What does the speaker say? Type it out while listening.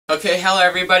Okay, hello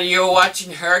everybody, you're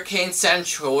watching Hurricane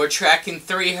Central. We're tracking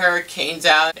 3 hurricanes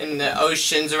out in the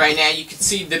oceans right now. You can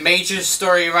see the major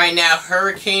story right now,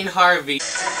 Hurricane Harvey.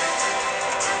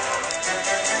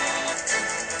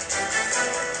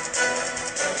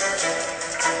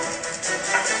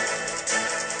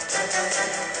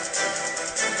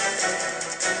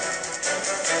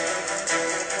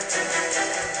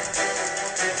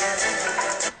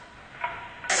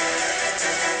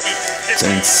 It's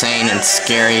an insane and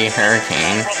scary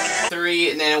hurricane.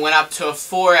 3, and then it went up to a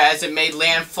 4 as it made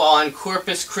landfall in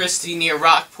Corpus Christi near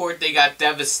Rockport. They got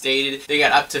devastated. They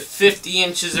got up to 50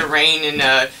 inches of rain in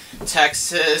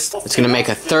Texas. It's going to make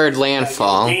a 3rd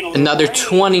landfall. Another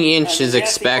 20 inches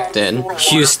expected.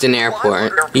 Houston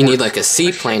Airport. You need like a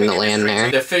seaplane to land there.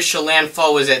 The official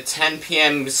landfall was at 10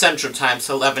 p.m. Central Time,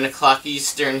 so 11 o'clock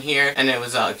Eastern here. And it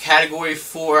was a Category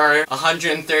 4,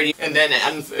 130. And then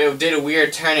it did a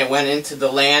weird turn. It went into the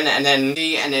land, and then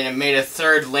it made a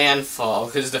 3rd landfall.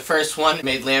 Because the first one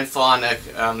made landfall on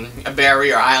a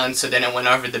barrier island, so then it went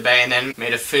over the bay, and then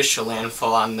made official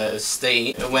landfall on the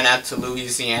state. It went out to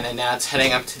Louisiana. Now it's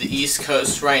heading up to the East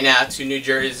Coast right now to New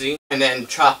Jersey. And then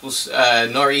tropical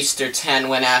nor'easter 10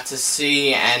 went out to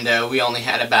sea, and we only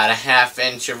had about a ½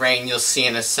 inch of rain. You'll see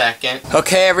in a second.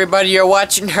 Okay, everybody, you're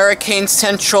watching Hurricane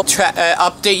Central.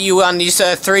 Update you on these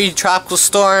 3 tropical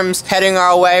storms heading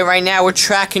our way. Right now we're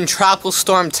tracking Tropical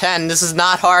Storm 10. This is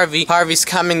not Harvey. Harvey's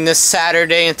coming this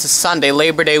Saturday into Sunday,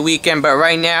 Labor Day weekend. But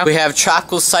right now we have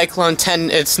Tropical Cyclone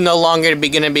 10. It's no longer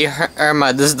going to be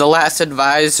Irma. This is the last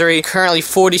advisory. Currently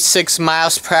 46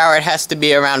 miles per hour. It has to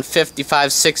be around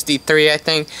 55, 63, I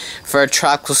think, for a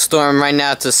tropical storm. Right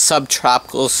now it's a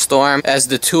subtropical storm, as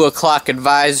the 2 o'clock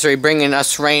advisory, bringing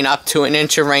us rain up to an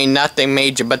inch of rain, nothing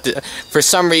major, but for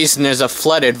some reason there's a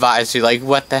flood advisory. Like,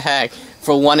 what the heck?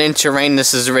 For 1 inch of rain,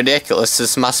 this is ridiculous.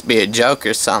 This must be a joke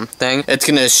or something. It's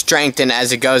going to strengthen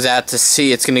as it goes out to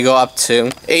sea. It's going to go up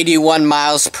to 81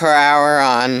 miles per hour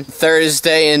on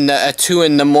Thursday at 2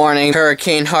 in the morning.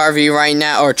 Hurricane Harvey right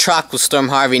now, or Tropical Storm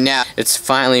Harvey now, it's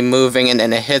finally moving, and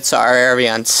then it hits our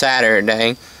area on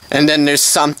Saturday. And then there's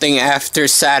something after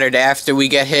Saturday. After we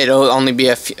get hit, it'll only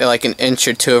be like an inch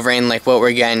or 2 of rain like what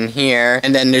we're getting here.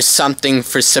 And then there's something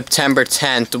for September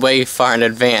 10th, way far in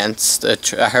advance.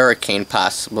 A hurricane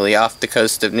possibly off the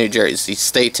coast of New Jersey.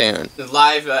 Stay tuned. The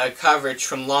live coverage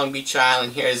from Long Beach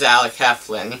Island. Here is Alec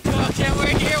Heflin. Okay,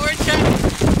 we're here. We're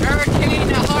checking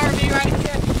Hurricane Harvey right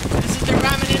here. This is the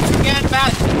remnants. We're getting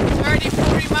about 30,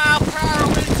 40 mile per hour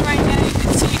winds right now. You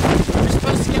can see we're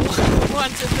supposed to get 1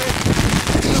 to 3.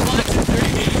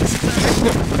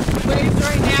 Waves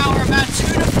right now are about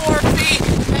 2 to 4 feet,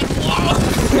 and whoa!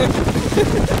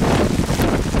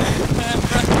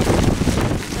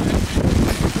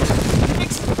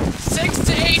 6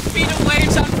 to 8 feet of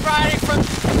waves on Friday from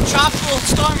Tropical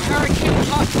Storm Hurricane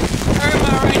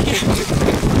Irma right here.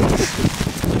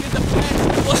 Look at the planet.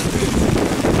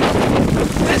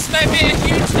 This may be a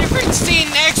huge different scene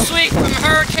next week from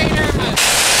Hurricane Irma.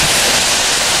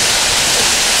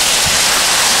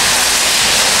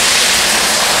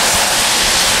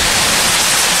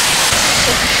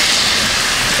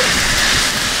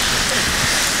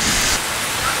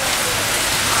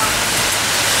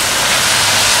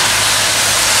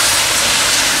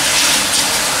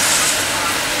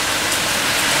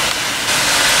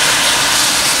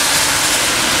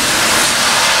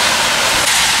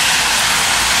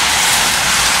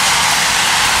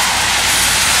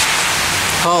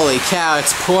 Holy cow,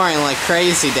 it's pouring like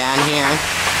crazy down here.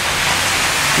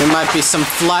 There might be some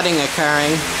flooding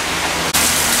occurring.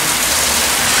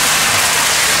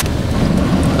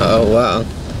 Oh wow,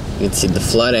 you can see the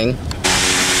flooding.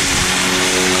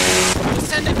 We'll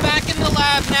send it back in the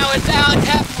lab now. It's Alec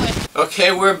Heflin.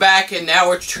 Okay, we're back, and now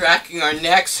we're tracking our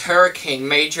next hurricane,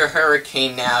 major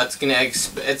hurricane now.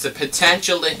 It's a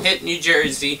potential to hit New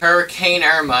Jersey. Hurricane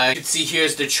Irma. You can see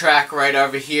here's the track right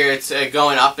over here. It's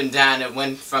going up and down. It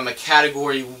went from a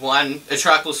Category 1, a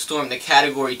tropical storm, to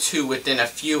Category 2 within a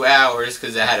few hours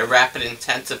because it had a rapid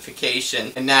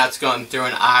intensification. And now it's going through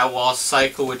an eye wall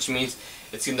cycle, which means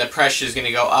the pressure is going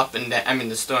to go up and down. I mean,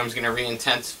 the storm's going to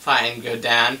re-intensify and go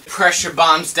down. Pressure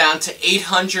bombs down to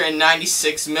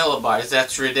 896 millibars.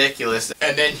 That's ridiculous.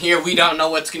 And then here, we don't know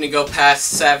what's going to go past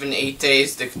 7, 8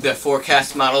 days. The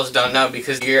forecast models don't know,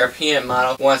 because the European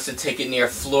model wants to take it near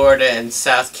Florida and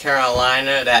South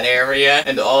Carolina, that area.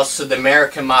 And also the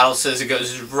American model says it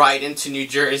goes right into New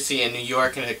Jersey and New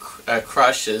York, and it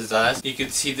crushes us. You can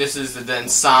see this is the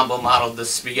ensemble model, the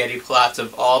spaghetti plots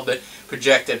of all the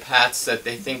projected paths that but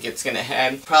they think it's going to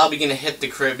head, probably going to hit the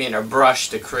Caribbean or brush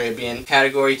the Caribbean.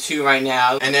 Category 2 right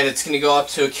now, and then it's going to go up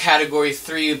to a Category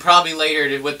 3 probably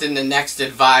later within the next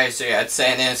advisory, I'd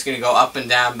say, and then it's going to go up and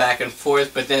down, back and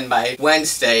forth, but then by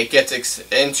Wednesday it gets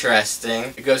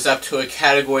interesting. It goes up to a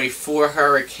Category 4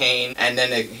 hurricane, and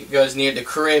then it goes near the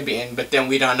Caribbean, but then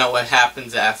we don't know what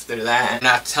happens after that. I'm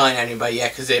not telling anybody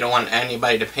yet because they don't want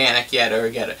anybody to panic yet or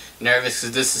get nervous,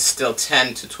 because this is still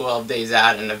 10 to 12 days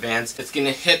out in advance. It's going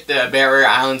to hit the Barrier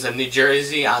Islands of New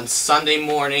Jersey on Sunday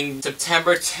morning,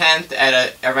 September 10th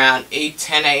at around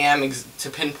 8:10 a.m. to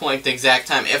pinpoint the exact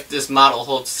time, if this model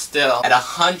holds still, at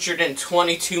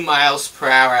 122 miles per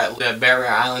hour at the Barrier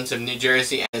Islands of New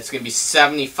Jersey, and it's going to be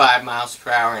 75 miles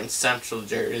per hour in Central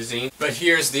Jersey. But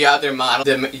here's the other model,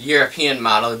 the European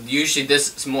model. Usually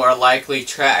this is more likely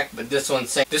track, but this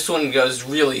one goes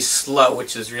really slow,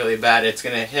 which is really bad. It's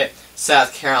going to hit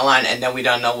South Carolina, and then we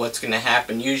don't know what's going to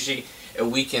happen. Usually it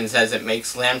weakens as it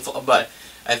makes landfall, but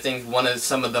I think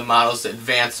some of the models, the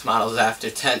advanced models, after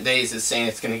 10 days is saying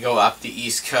it's going to go up the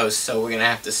East Coast, so we're going to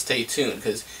have to stay tuned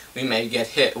because we may get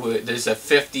hit. There's a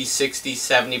 50, 60,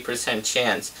 70%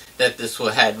 chance that this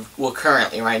will head, well,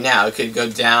 currently right now, it could go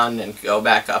down and go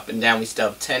back up and down. We still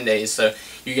have 10 days, so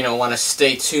you're going to want to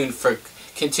stay tuned for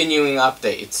continuing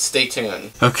updates. Stay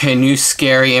tuned. Okay, new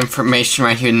scary information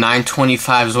right here.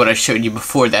 925 is what I showed you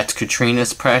before. That's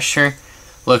Katrina's pressure.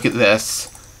 Look at this.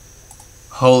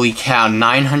 Holy cow,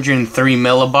 903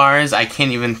 millibars? I can't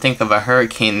even think of a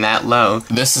hurricane that low.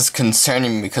 This is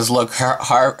concerning because look,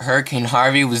 Hurricane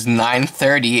Harvey was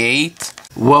 938.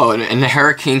 Whoa, and the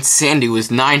Hurricane Sandy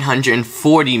was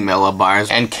 940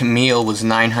 millibars, and Camille was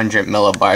 900 millibars.